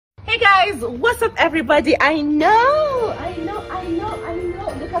guys, what's up everybody? I know.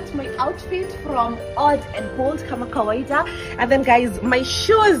 Look at my outfit from Odd and Bold kama kawaida. And then guys, my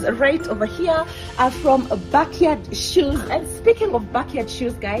shoes right over here are from Backyard Shoes. And speaking of Backyard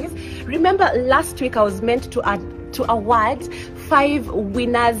Shoes, guys, remember last week I was meant to award 5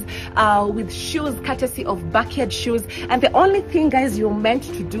 winners with shoes courtesy of Backyard Shoes, and the only thing, guys, you're meant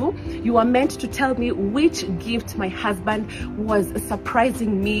to do, you are meant to tell me which gift my husband was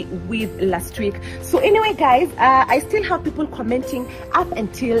surprising me with last week. So anyway, guys, I still have people commenting up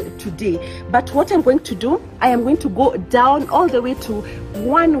until today, but what I'm going to do, I am going to go down all the way to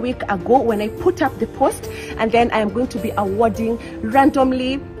 1 week ago when I put up the post, and then I am going to be awarding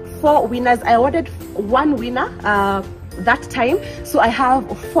randomly 4 winners. I awarded 1 winner that time, so I have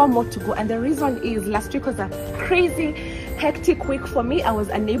 4 more to go. And the reason is last week was a crazy hectic week for me. I was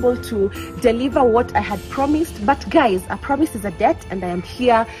unable to deliver what I had promised, but guys, a promise is a debt, and I am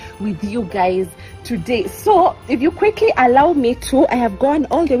here with you guys today. So if you quickly allow me to, I have gone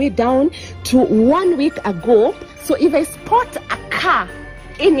all the way down to 1 week ago. So if I spot a car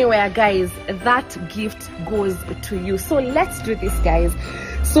anywhere, guys, that gift goes to you. So let's do this, guys.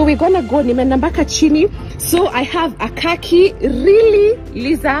 So we're gonna go nimenambaka chini. So I have a khaki. Really,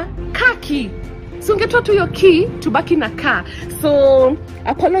 Liza? Khaki. So get to your key to back in a car. So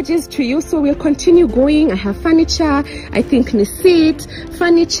apologies to you. So we'll continue going. I have furniture, I think ni seat,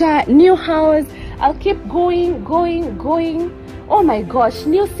 furniture, new house. I'll keep going. Oh my gosh,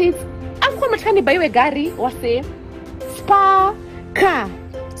 new seats. I'm going to buy a gari wase spa car.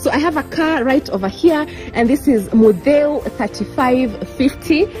 So I have a car right over here, and this is model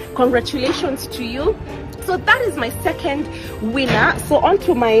 3550. Congratulations to you. So that is my second winner. So on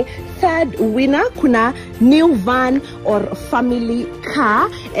to my third winner, kuna new van or family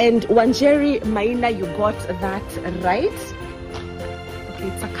car, and Wanjeri Maina, you got that right.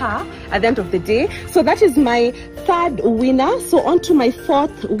 It's a car at the end of the day. So that is my third winner. So on to my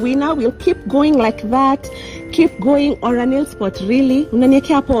fourth winner. We'll keep going like that, keep going. Or a nail spot, really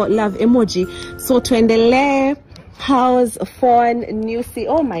unaniekea hapo love emoji. So tuendelee. House, phone, new see.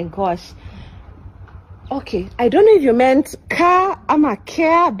 Oh my gosh. Okay, I don't know if you meant car ama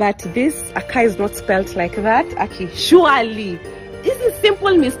care, but this a car is not spelled like that. Okay, surely this is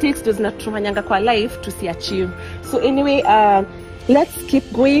simple mistakes does not tufanyanga kwa life to see achieve. So anyway, let's keep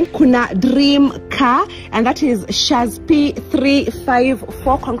going. Kuna dream car, and that is Shazp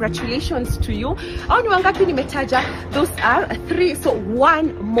 354. Congratulations to you. Those are 3, so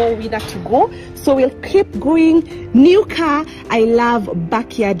 1 more winner to go. So we'll keep going. New car, I love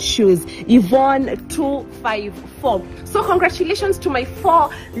Backyard Shoes, Yvonne 254. So congratulations to my 4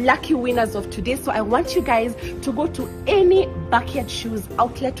 lucky winners of today. So I want you guys to go to any Backyard Shoes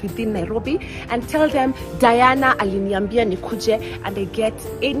outlet within Nairobi and tell them Diana aliniambia nikuje, and I get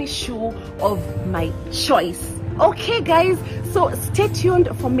any shoe of my choice. Okay guys, so stay tuned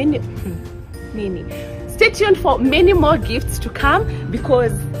for many more gifts to come,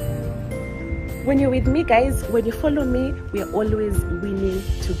 because when you're with me, guys, when you follow me, we are always winning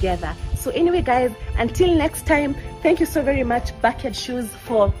together. So anyway guys, until next time, thank you so very much Backyard Shoes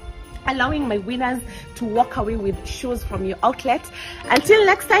for allowing my winners to walk away with shoes from your outlet. Until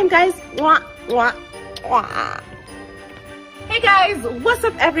next time guys, mwah, mwah, mwah. Hey guys, what's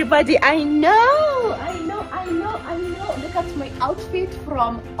up everybody? I know. Look at my outfit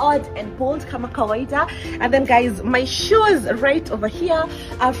from Odd and Bold kama kawaida. And then guys, my shoes right over here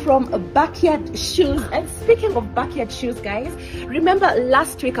are from Backyard Shoes. And speaking of Backyard Shoes, guys, remember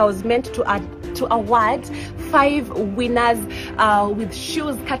last week I was meant to award 5 winners with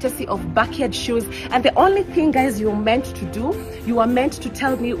shoes courtesy of Backyard Shoes, and the only thing, guys, you're meant to do, you are meant to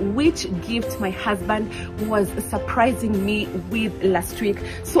tell me which gift my husband was surprising me with last week.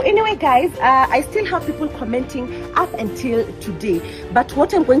 So anyway guys, I still have people commenting up until today, but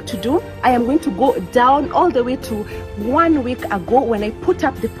what I'm going to do, I am going to go down all the way to 1 week ago when I put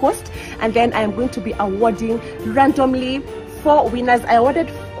up the post, and then I am going to be awarding randomly 4 winners. I awarded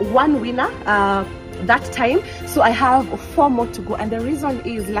 1 winner that time, so I have 4 more to go. And the reason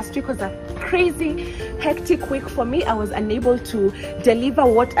is last week was a crazy hectic week for me. I was unable to deliver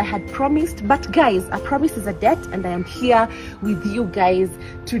what I had promised, but guys, a promise is a debt, and I am here with you guys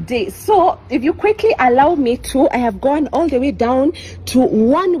today. So if you quickly allow me to, I have gone all the way down to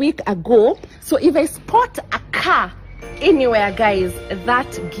 1 week ago. So if I spot a car anywhere, guys,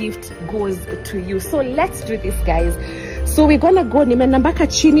 that gift goes to you. So let's do this, guys. So we're gonna go nimenambaka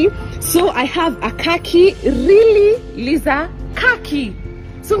chini. So I have a khaki. Really, Liza? Khaki.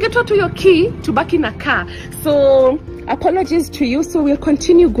 So get to your key to back in a car. So apologies to you. So we'll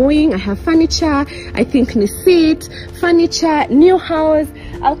continue going. I have furniture, I think ni seat, furniture, new house.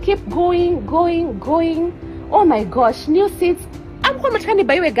 I'll keep going. Oh my gosh, new seats. I'm going to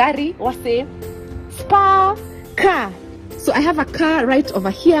buy a gari or say spa car. So I have a car right over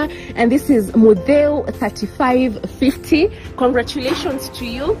here, and this is model 3550. Congratulations to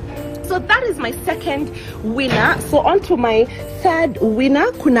you. So that is my second winner. So on to my third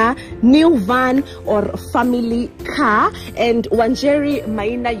winner, kuna new van or family car, and Wanjeri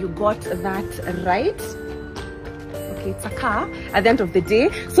Maina, you got that right. Okay, it's a car at the end of the day.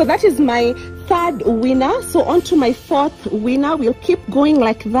 So that is my third winner. So on to my fourth winner. We'll keep going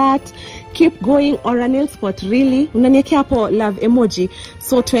like that. Keep going. Or a nail spot, really. Unaniekea hapo love emoji.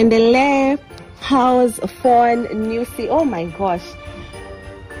 So tuendelee. House, phone, new thing. Oh my gosh.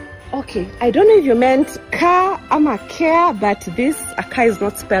 Okay, I don't know if you meant car ama care, but this a car is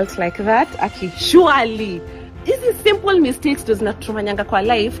not spelled like that. Okay, surely. These simple mistakes does not tumanyanga kwa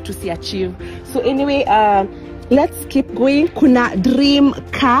life to see achieve. So anyway, let's keep going. Kuna dream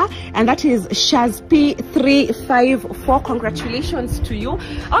car, and that is Shazp 354. Congratulations to you.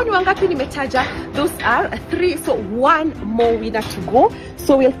 Those are 3, so one more winner to go.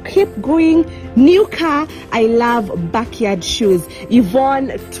 So we'll keep going. New car, I love backyard shoes,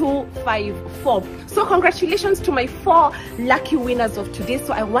 Yvonne 254. So congratulations to my 4 lucky winners of today.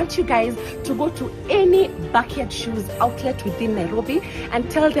 So I want you guys to go to any backyard shoes outlet within Nairobi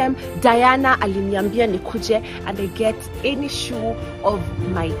and tell them Diana aliniambia nikuje, and I get any shoe of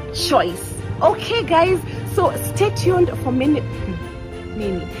my choice. Okay guys, so stay tuned for many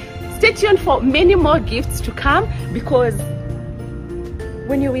more gifts to come, because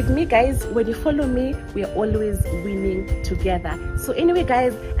when you're with me guys, when you follow me, we are always winning together. So anyway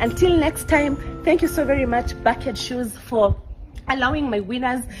guys, until next time, thank you so very much Backyard Shoes for allowing my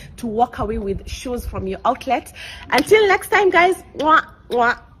winners to walk away with shoes from your outlet. Until next time guys, mwah,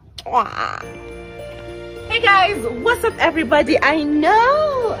 mwah, mwah. Hey guys, what's up everybody? I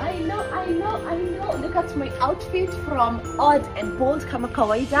know. Look at my outfit from Odd and Bold kama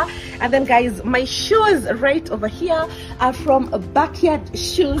kawaida. And then guys, my shoes right over here are from Backyard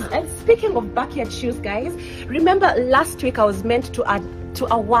Shoes. And speaking of Backyard Shoes guys, remember last week I was meant to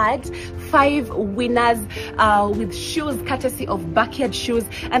award 5 winners with shoes courtesy of Backyard Shoes,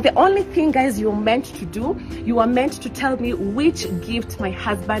 and the only thing guys you were meant to do, you were meant to tell me which gift my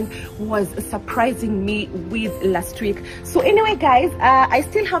husband was surprising me with last week. So anyway guys, I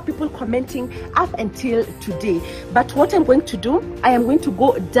still have people commenting up until today, but what I'm going to do, I am going to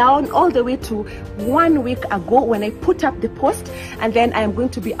go down all the way to 1 week ago when I put up the post, and then I am going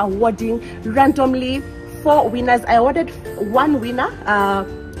to be awarding randomly 4 winners. I awarded 1 winner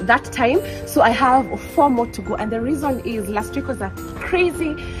that time, so I have 4 more to go. And the reason is last week was a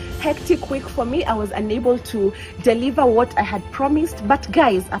crazy hectic week for me. I was unable to deliver what I had promised, but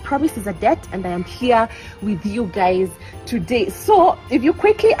guys, a promise is a debt, and I am here with you guys today. So if you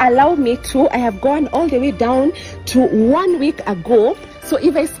quickly allow me to, I have gone all the way down to 1 week ago. So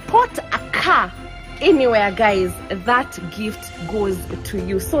if I spot a car anywhere guys, that gift goes to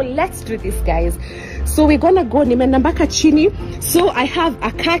you. So let's do this guys. So we're gonna go nimenambaka chini. So I have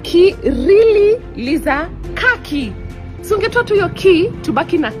a car key. Really Liza, car key. So get to your key to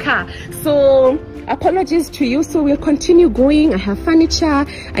back in a car. So apologies to you. So we'll continue going. I have furniture,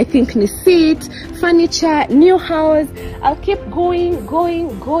 I think ni seat, furniture, new house. I'll keep going.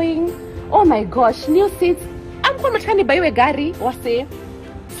 Oh my gosh, new seats. I'm gonna buy a gari or say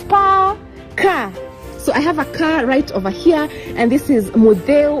spa car. So I have a car right over here, and this is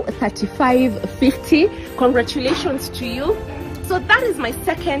model 3550. Congratulations to you. So that is my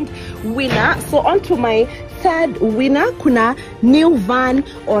second winner. So on to my third winner, kuna new van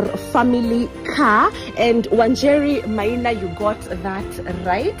or family car, and Wanjeri Maina, you got that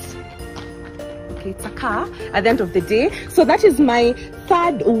right. Okay, it's a car at the end of the day. So that is my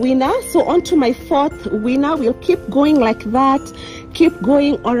third winner. So on to my fourth winner. We'll keep going like that. Keep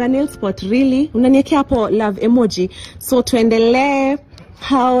going. Or a nail spot, really. Unaniekea hapo love emoji. So tuendelee.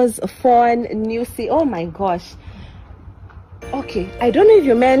 House, phone, new thing. Oh my gosh. Okay, I don't know if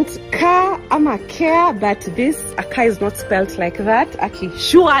you meant car ama care, but this a car is not spelled like that. Okay,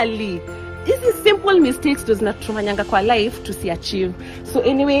 surely. These simple mistakes does not tumanyanga kwa life to see achieve. So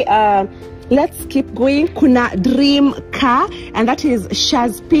anyway, let's keep going. Kuna dream car, and that is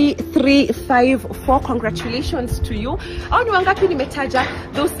Shazp 354. Congratulations to you.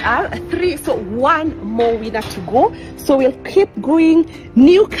 Those are 3, so one more winner to go. So we'll keep going.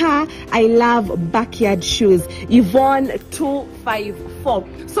 New car, I love backyard shoes, Yvonne 254. 4.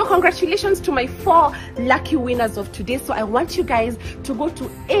 So congratulations to my 4 lucky winners of today. So I want you guys to go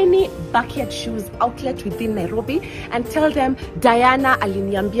to any backyard shoes outlet within Nairobi and tell them Diana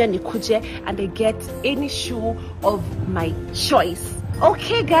aliniambia nikuje, and I get any shoe of my choice.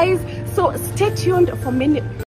 Okay guys, so stay tuned for many